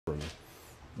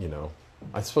you know,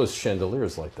 I suppose Chandelier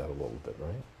is like that a little bit,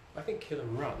 right? I think Kill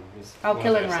and Run is. Oh,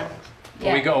 Kill and Run.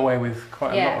 Yeah. We got away with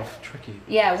quite a lot of tricky.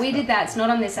 Yeah, we did that. It's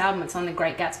not on this album. It's on the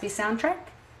Great Gatsby soundtrack.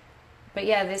 But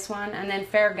yeah, this one, and then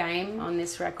Fair Game on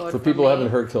this record. For people who haven't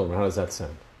heard Kill and Run, how does that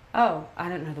sound? Oh, I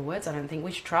don't know the words. I don't think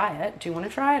we should try it. Do you want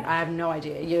to try it? I have no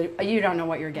idea. You don't know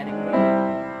what you're getting.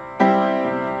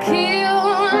 Kill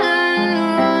and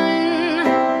run,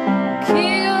 kill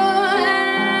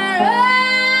and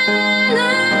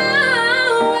run,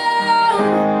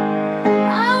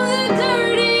 all the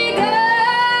dirty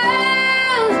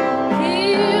girls.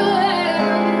 Kill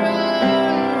and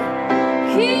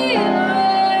run, kill.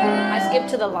 I skipped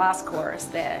to the last chorus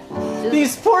there.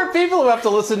 These poor people who have to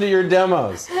listen to your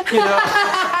demos. You know,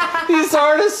 these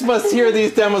artists must hear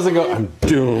these demos and go, I'm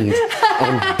doomed,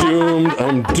 I'm doomed,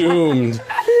 I'm doomed.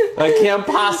 I can't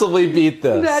possibly beat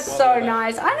this. That's so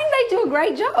nice. I think they do a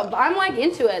great job. I'm like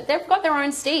into it. They've got their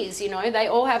own steez, you know. They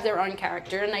all have their own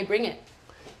character and they bring it.